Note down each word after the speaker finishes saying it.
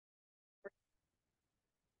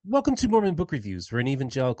Welcome to Mormon Book Reviews, where an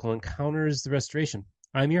evangelical encounters the restoration.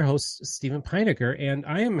 I'm your host, Stephen Peinecker, and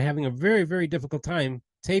I am having a very, very difficult time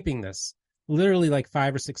taping this. Literally like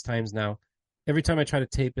 5 or 6 times now. Every time I try to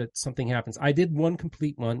tape it, something happens. I did one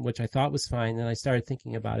complete one, which I thought was fine, and I started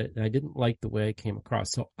thinking about it, and I didn't like the way it came across.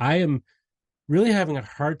 So I am really having a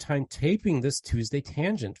hard time taping this Tuesday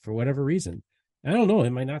tangent for whatever reason. I don't know.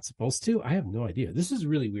 Am I not supposed to? I have no idea. This is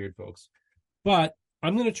really weird, folks. But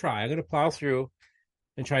I'm going to try. I'm going to plow through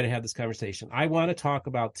and try to have this conversation. I want to talk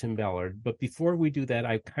about Tim Ballard, but before we do that,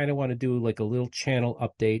 I kind of want to do like a little channel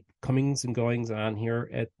update, comings and goings on here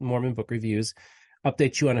at Mormon Book Reviews,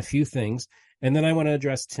 update you on a few things, and then I want to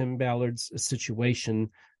address Tim Ballard's situation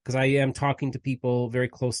because I am talking to people very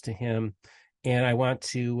close to him, and I want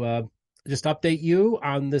to just update you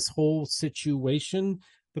on this whole situation.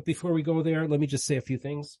 But before we go there, let me just say a few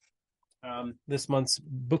things. This month's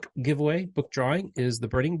book giveaway, book drawing, is The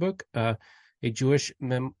Burning Book, a Jewish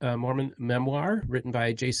Mormon memoir written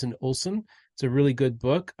by Jason Olson. It's a really good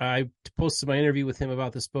book. I posted my interview with him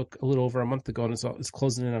about this book a little over a month ago, and it's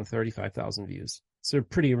closing in on 35,000 views. It's a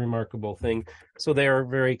pretty remarkable thing. So they are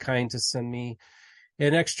very kind to send me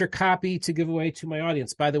an extra copy to give away to my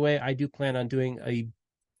audience. By the way, I do plan on doing a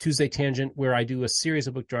Tuesday Tangent where I do a series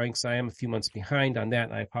of book drawings. I am a few months behind on that,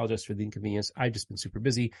 and I apologize for the inconvenience. I've just been super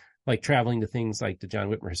busy, like traveling to things like the John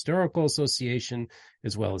Whitmer Historical Association,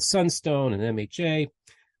 as well as Sunstone and MHA.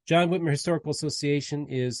 John Whitmer Historical Association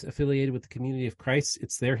is affiliated with the Community of Christ.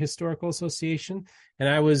 It's their historical association, and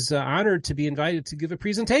I was honored to be invited to give a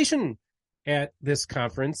presentation at this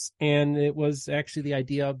conference, and it was actually the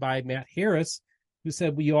idea by Matt Harris, who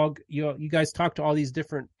said, well, you guys talk to all these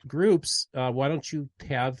different groups. Why don't you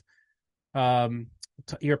have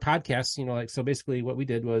your podcasts? You know, like, so basically what we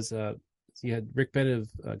did was you had Rick Bennett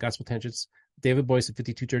of Gospel Tangents, David Boyce of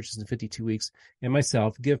 52 Churches in 52 Weeks, and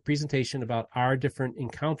myself give presentation about our different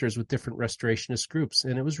encounters with different restorationist groups.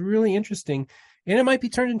 And it was really interesting. And it might be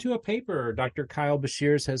turned into a paper. Dr. Kyle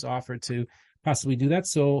Bashirs has offered to possibly do that.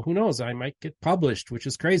 So who knows? I might get published, which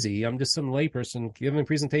is crazy. I'm just some layperson giving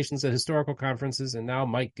presentations at historical conferences and now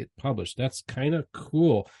might get published. That's kind of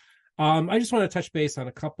cool. I just want to touch base on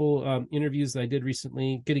a couple interviews that I did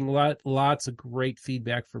recently, getting lots of great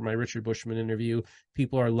feedback for my Richard Bushman interview.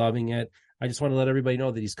 People are loving it. I just want to let everybody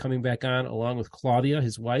know that he's coming back on along with Claudia,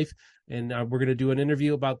 his wife, and we're going to do an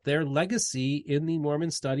interview about their legacy in the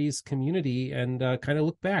Mormon studies community and kind of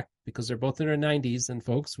look back because they're both in their 90s. And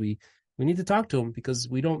folks, we need to talk to them because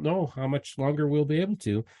we don't know how much longer we'll be able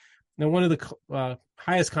to. Now, one of the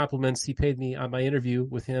highest compliments he paid me on my interview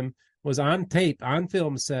with him was on tape, on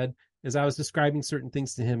film, said, as I was describing certain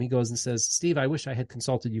things to him, he goes and says, Steve, I wish I had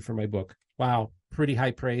consulted you for my book. Wow, pretty high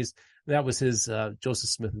praise. That was his Joseph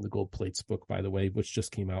Smith and the Gold Plates book, by the way, which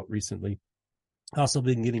just came out recently. Also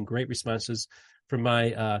been getting great responses from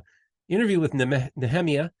my interview with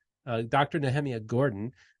Nehemiah, Dr. Nehemiah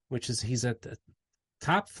Gordon, he's at the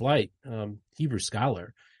top flight Hebrew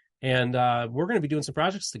scholar. And we're going to be doing some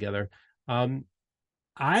projects together.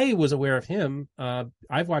 I was aware of him.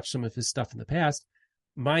 I've watched some of his stuff in the past.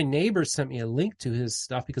 My neighbor sent me a link to his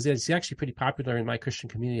stuff because he's actually pretty popular in my Christian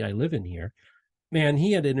community I live in here. Man,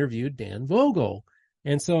 he had interviewed Dan Vogel.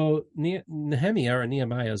 And so Nehemiah, or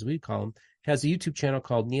Nehemiah as we call him, has a YouTube channel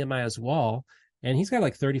called Nehemiah's Wall. And he's got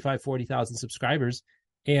like 35, 40,000 subscribers.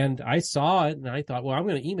 And I saw it and I thought, well, I'm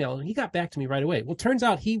going to email him. And he got back to me right away. Well, turns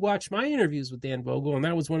out he watched my interviews with Dan Vogel. And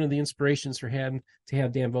that was one of the inspirations for him to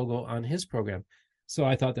have Dan Vogel on his program. So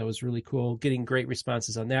I thought that was really cool, getting great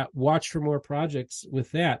responses on that. Watch for more projects with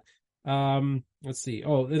that. Let's see.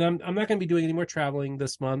 Oh, and I'm not going to be doing any more traveling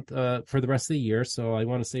this month for the rest of the year. So I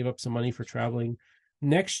want to save up some money for traveling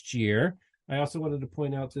next year. I also wanted to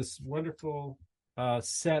point out this wonderful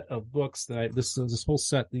set of books that this whole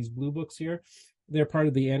set, these blue books here. They're part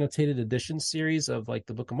of the annotated edition series of like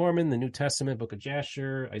the Book of Mormon, the New Testament, Book of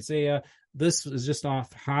Jasher, Isaiah. This is just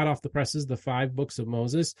hot off the presses, the 5 books of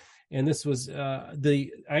Moses. And this was I'm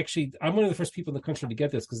one of the first people in the country to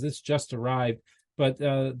get this because this just arrived. But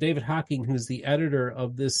David Hocking, who's the editor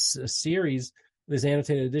of this series, this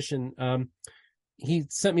annotated edition, he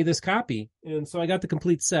sent me this copy. And so I got the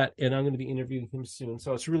complete set, and I'm going to be interviewing him soon.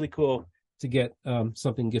 So it's really cool to get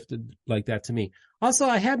something gifted like that to me. Also,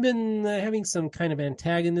 I have been having some kind of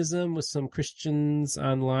antagonism with some Christians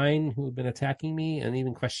online who have been attacking me and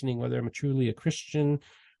even questioning whether I'm truly a Christian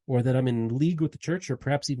or that I'm in league with the church or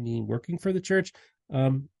perhaps even working for the church.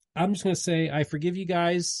 I'm just going to say I forgive you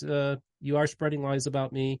guys. You are spreading lies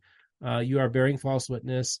about me. You are bearing false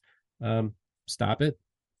witness. Stop it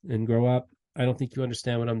and grow up. I don't think you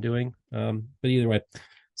understand what I'm doing. But either way.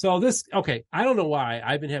 So this, okay, I don't know why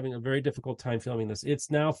I've been having a very difficult time filming this. It's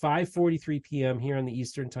now 5:43 p.m. here in the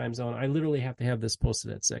Eastern time zone. I literally have to have this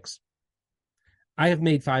posted at 6. I have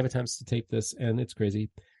made 5 attempts to tape this, and it's crazy.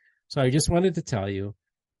 So I just wanted to tell you,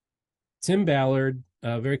 Tim Ballard,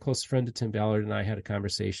 a very close friend to Tim Ballard, and I had a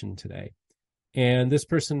conversation today. And this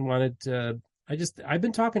person wanted to, I've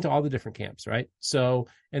been talking to all the different camps, right? So,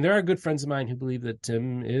 and there are good friends of mine who believe that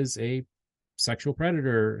Tim is a sexual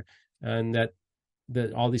predator and that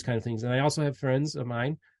all these kind of things. And I also have friends of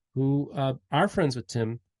mine who are friends with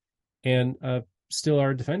Tim and still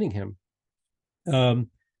are defending him.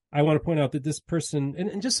 I want to point out that this person,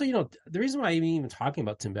 and just so you know, the reason why I'm even talking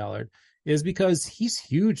about Tim Ballard is because he's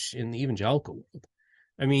huge in the evangelical world.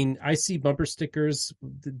 I mean, I see bumper stickers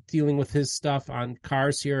dealing with his stuff on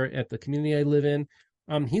cars here at the community I live in.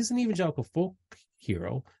 He's an evangelical folk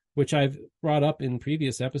hero, which I've brought up in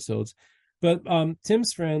previous episodes. But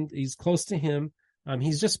Tim's friend, he's close to him.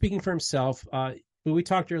 He's just speaking for himself. But we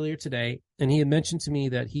talked earlier today, and he had mentioned to me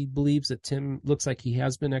that he believes that Tim looks like he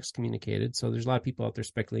has been excommunicated. So there's a lot of people out there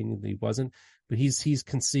speculating that he wasn't, but he's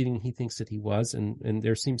conceding he thinks that he was, and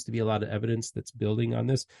there seems to be a lot of evidence that's building on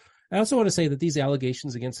this. I also want to say that these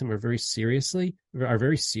allegations against him are very serious,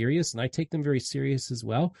 and I take them very serious as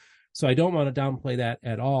well. So I don't want to downplay that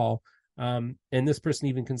at all. And this person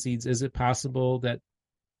even concedes, is it possible that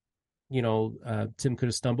Tim could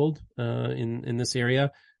have stumbled in this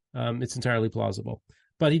area? It's entirely plausible.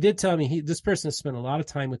 But he did tell me this person has spent a lot of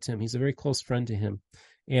time with Tim. He's a very close friend to him.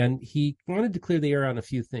 And he wanted to clear the air on a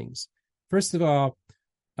few things. First of all,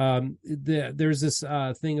 there's this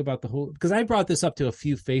thing about the whole, because I brought this up to a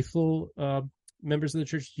few faithful members of the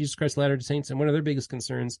Church of Jesus Christ of Latter-day Saints, and one of their biggest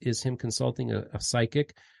concerns is him consulting a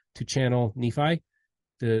psychic to channel Nephi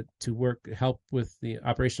to help with the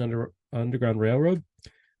Operation Underground Railroad.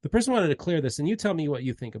 The person wanted to clear this, and you tell me what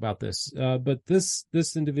you think about this. But this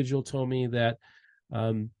individual told me that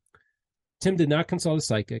Tim did not consult a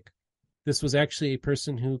psychic. This was actually a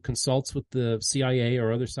person who consults with the CIA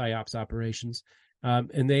or other PSYOPs operations,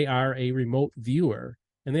 and they are a remote viewer.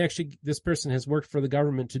 And this person has worked for the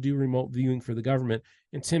government to do remote viewing for the government,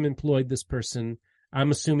 and Tim employed this person. I'm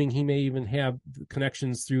assuming he may even have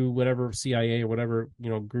connections through whatever CIA or whatever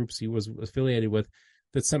groups he was affiliated with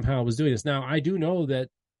that somehow was doing this. Now, I do know that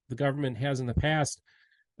the government has in the past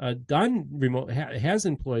has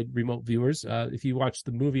employed remote viewers. If you watch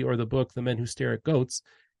the movie or the book, The Men Who Stare at Goats,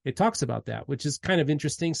 it talks about that, which is kind of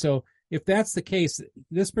interesting. So if that's the case,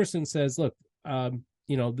 this person says, look,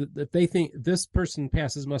 if they think this person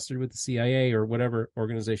passes muster with the CIA or whatever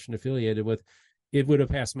organization affiliated with, it would have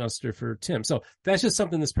passed muster for Tim. So that's just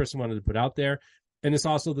something this person wanted to put out there. And it's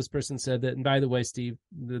also, this person said that, and by the way, Steve,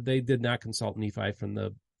 they did not consult Nephi from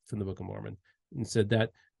the Book of Mormon, and said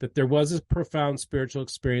that there was a profound spiritual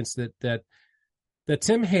experience that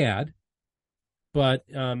Tim had, but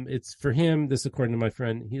it's for him, this according to my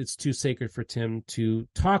friend, it's too sacred for Tim to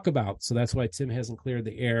talk about. So that's why Tim hasn't cleared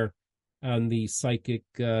the air on the psychic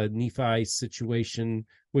Nephi situation,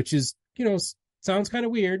 which is, sounds kind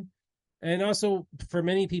of weird. And also, for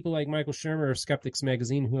many people like Michael Shermer of Skeptics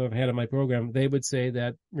Magazine, who I've had on my program, they would say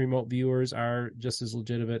that remote viewers are just as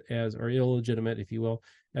legitimate or illegitimate, if you will,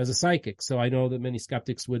 as a psychic. So I know that many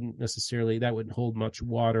skeptics wouldn't hold much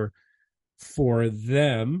water for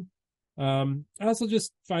them. I also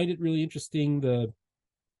just find it really interesting, the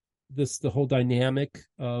whole dynamic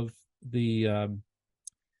of the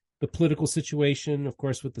political situation, of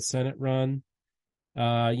course, with the Senate run.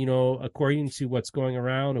 According to what's going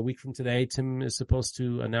around, a week from today, Tim is supposed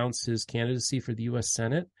to announce his candidacy for the U.S.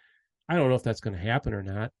 Senate. I don't know if that's going to happen or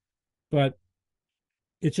not, but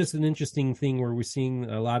it's just an interesting thing where we're seeing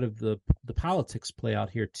a lot of the politics play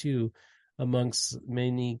out here too, amongst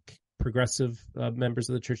many progressive members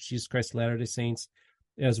of the Church of Jesus Christ of Latter-day Saints,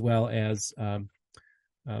 as well as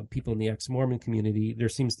people in the ex-Mormon community. There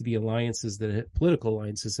seems to be political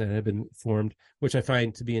alliances that have been formed, which I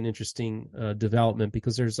find to be an interesting development,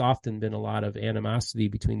 because there's often been a lot of animosity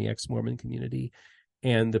between the ex-Mormon community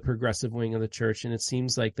and the progressive wing of the church, and it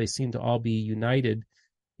seems like they seem to all be united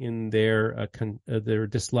in their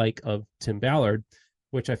dislike of Tim Ballard,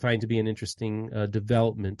 which I find to be an interesting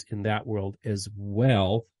development in that world as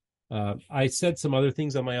well. I said some other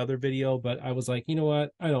things on my other video, but I was like, you know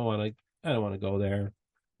what? I don't want to go there.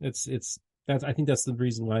 I think that's the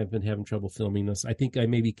reason why I've been having trouble filming this. I think I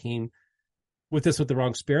maybe came with this with the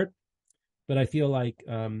wrong spirit, but I feel like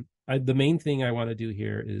the main thing I want to do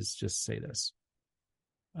here is just say this.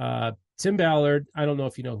 Tim Ballard, I don't know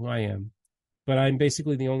if you know who I am, but I'm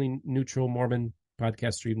basically the only neutral Mormon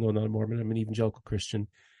podcaster, even though I'm not a Mormon. I'm an evangelical Christian.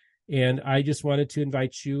 And I just wanted to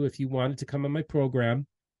invite you, if you wanted to come on my program,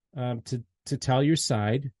 to to tell your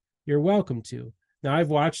side, you're welcome to. Now, I've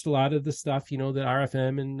watched a lot of the stuff, that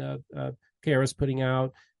RFM and Kara's putting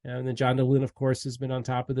out. And then John Devlin, of course, has been on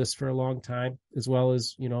top of this for a long time, as well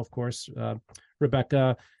as, of course,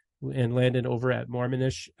 Rebecca and Landon over at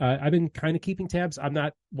Mormonish. I've been kind of keeping tabs. I'm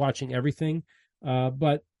not watching everything,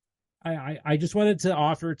 but I just wanted to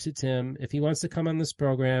offer to Tim, if he wants to come on this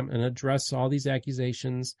program and address all these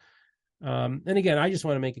accusations. And again, I just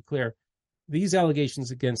want to make it clear, these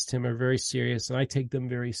allegations against him are very serious, and I take them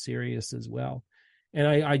very serious as well. And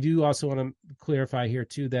I do also want to clarify here,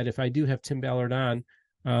 too, that if I do have Tim Ballard on,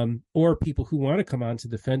 or people who want to come on to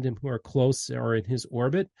defend him who are close or in his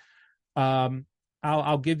orbit, I'll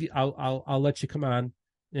let you come on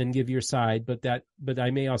and give your side, but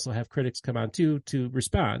I may also have critics come on too to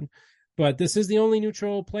respond. But this is the only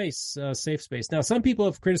neutral place, safe space. Now, some people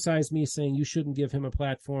have criticized me saying you shouldn't give him a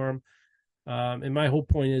platform. And my whole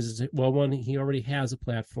point is, well, one, he already has a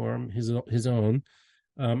platform, his own.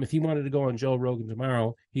 If he wanted to go on Joe Rogan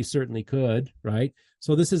tomorrow, he certainly could, right?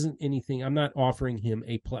 So this isn't anything. I'm not offering him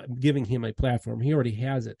giving him a platform. He already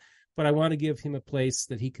has it. But I want to give him a place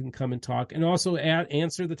that he can come and talk and also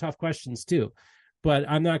answer the tough questions too. But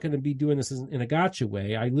I'm not going to be doing this in a gotcha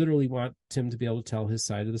way. I literally want Tim to be able to tell his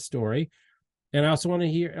side of the story. And I also want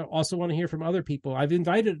to hear from other people. I've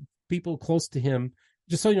invited people close to him.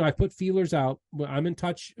 Just so you know, I put feelers out. I'm in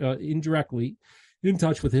touch indirectly, in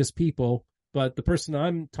touch with his people. But the person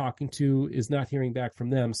I'm talking to is not hearing back from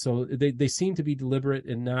them. So they seem to be deliberate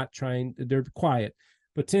and not trying. They're quiet.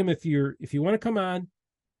 But Tim, if you want to come on,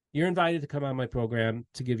 you're invited to come on my program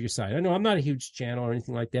to give your side. I know I'm not a huge channel or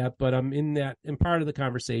anything like that, but I'm in part of the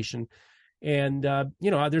conversation. And,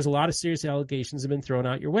 there's a lot of serious allegations have been thrown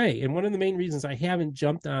out your way. And one of the main reasons I haven't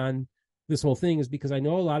jumped on this whole thing is because I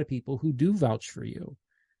know a lot of people who do vouch for you,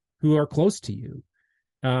 who are close to you.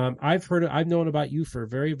 I've known about you for a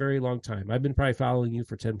very, very long time. I've been probably following you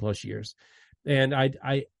for 10 plus years. And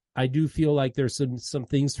I do feel like there's some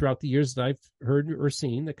things throughout the years that I've heard or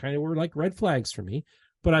seen that kind of were like red flags for me.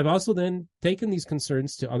 But I've also then taken these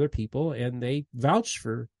concerns to other people, and they vouch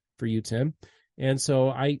for you, Tim. And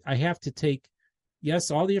so I have to take,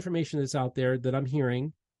 yes, all the information that's out there that I'm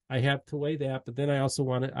hearing, I have to weigh that. But then I also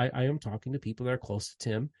I am talking to people that are close to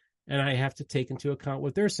Tim, and I have to take into account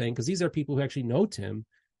what they're saying, because these are people who actually know Tim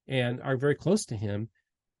and are very close to him.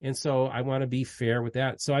 And so I want to be fair with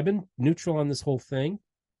that. So I've been neutral on this whole thing.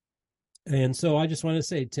 And so I just want to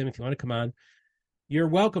say, Tim, if you want to come on, you're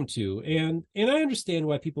welcome to. And I understand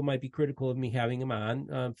why people might be critical of me having him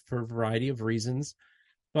on for a variety of reasons.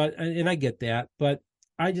 And I get that. But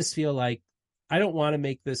I just feel like I don't want to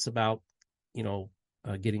make this about,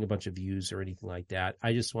 getting a bunch of views or anything like that.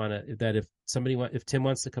 I just want to, that if Tim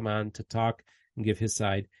wants to come on to talk and give his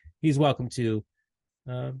side, he's welcome to.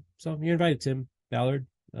 So you're invited, Tim Ballard.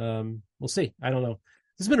 We'll see. I don't know.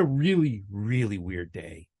 This has been a really, really weird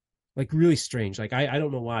day. Like really strange. Like I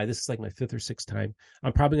don't know why. This is like my 5th or 6th time.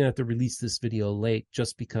 I'm probably gonna have to release this video late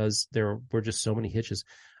just because there were just so many hitches.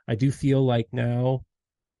 I do feel like now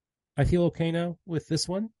I feel okay now with this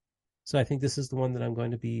one. So I think this is the one that I'm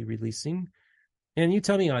going to be releasing. And you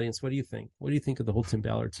tell me, audience, what do you think? What do you think of the whole Tim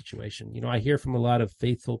Ballard situation? I hear from a lot of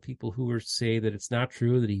faithful people who say that it's not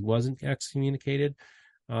true, that he wasn't excommunicated.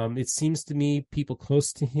 It seems to me people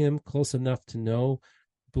close to him, close enough to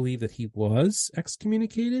believe that he was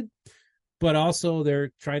excommunicated, but also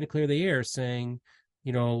they're trying to clear the air saying,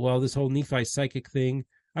 well, this whole Nephi psychic thing.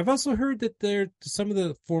 I've also heard that there some of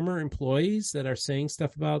the former employees that are saying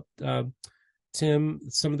stuff about Tim,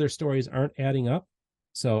 some of their stories aren't adding up.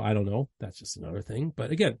 So I don't know. That's just another thing.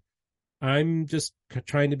 But again, I'm just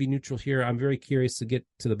trying to be neutral here. I'm very curious to get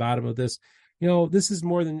to the bottom of this. This is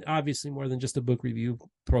obviously more than just a book review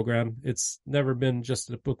program. It's never been just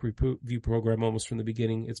a book review program almost from the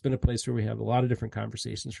beginning. It's been a place where we have a lot of different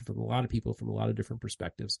conversations from a lot of people from a lot of different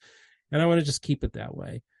perspectives. And I want to just keep it that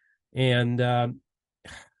way. And,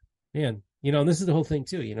 man, this is the whole thing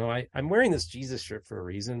too. I'm wearing this Jesus shirt for a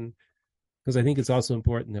reason, because I think it's also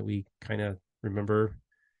important that we kind of remember,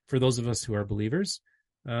 for those of us who are believers,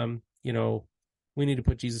 we need to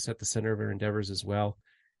put Jesus at the center of our endeavors as well,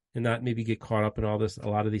 and not maybe get caught up in a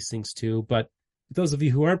lot of these things too. But those of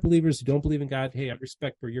you who aren't believers, who don't believe in God, hey, I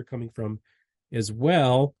respect where you're coming from as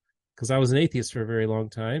well, because I was an atheist for a very long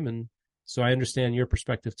time, and so I understand your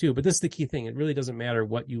perspective too. But this is the key thing. It really doesn't matter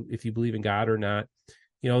if you believe in God or not.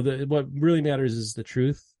 What really matters is the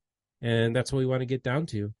truth, and that's what we want to get down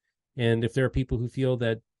to. And if there are people who feel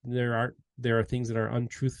that there are things that are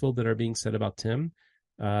untruthful that are being said about Tim,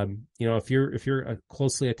 if you're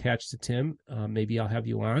closely attached to Tim, maybe I'll have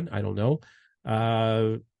you on. I don't know.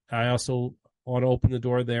 I also want to open the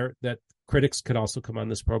door there that critics could also come on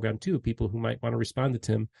this program too. People who might want to respond to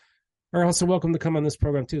Tim are also welcome to come on this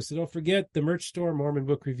program too. So don't forget the merch store,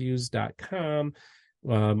 MormonBookReviews.com.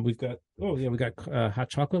 We got hot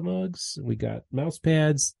chocolate mugs. We got mouse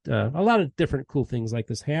pads, a lot of different cool things like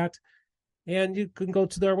this hat. And you can go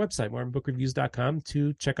to our website, MormonBookReviews.com,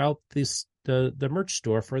 to check out the merch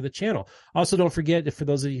store for the channel. Also, don't forget, for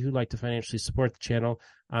those of you who like to financially support the channel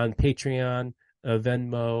on Patreon,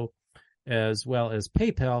 Venmo, as well as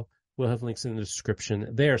PayPal, we'll have links in the description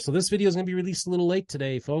there. So this video is going to be released a little late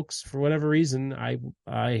today, folks. For whatever reason, I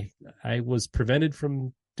was prevented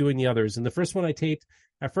from doing the others. And the first one I taped,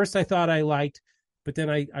 at first I thought I liked, but then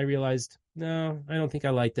I realized, no, I don't think I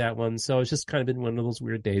like that one. So it's just kind of been one of those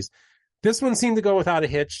weird days. This one seemed to go without a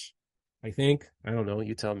hitch, I think. I don't know.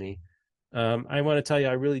 You tell me. I want to tell you,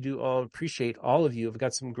 I really do appreciate all of you. I've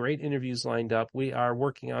got some great interviews lined up. We are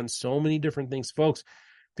working on so many different things, folks.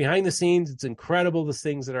 Behind the scenes, it's incredible the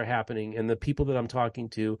things that are happening and the people that I'm talking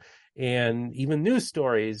to, and even news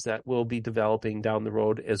stories that will be developing down the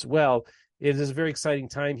road as well. It is a very exciting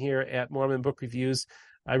time here at Mormon Book Reviews.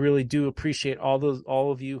 I really do appreciate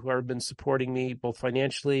all of you who have been supporting me, both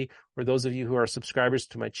financially or those of you who are subscribers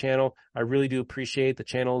to my channel. I really do appreciate the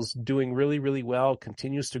channel's doing really, really well,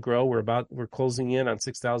 continues to grow. We're closing in on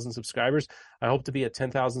 6,000 subscribers. I hope to be at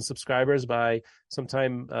 10,000 subscribers by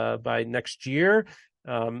sometime by next year.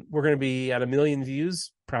 We're going to be at 1 million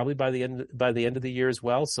views probably by the end of the year as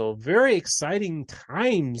well. So very exciting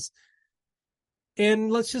times.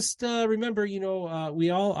 And let's just remember, we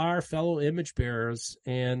all are fellow image bearers,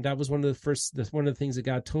 and that was one of the things that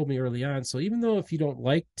God told me early on. So even though if you don't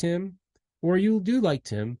like Tim, or you do like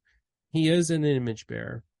Tim, he is an image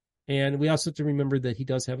bearer, and we also have to remember that he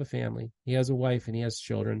does have a family. He has a wife and he has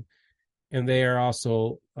children, and they are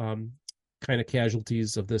also kind of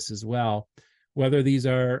casualties of this as well. Whether these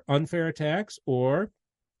are unfair attacks or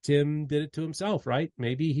Tim did it to himself, right?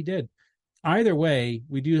 Maybe he did. Either way,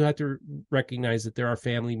 we do have to recognize that there are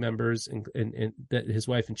family members and that his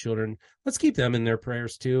wife and children. Let's keep them in their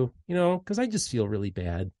prayers too, because I just feel really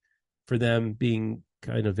bad for them being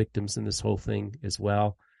kind of victims in this whole thing as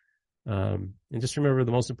well. And just remember,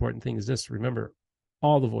 the most important thing is this: remember,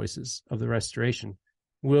 all the voices of the restoration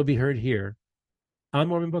will be heard here on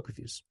Mormon Book Reviews.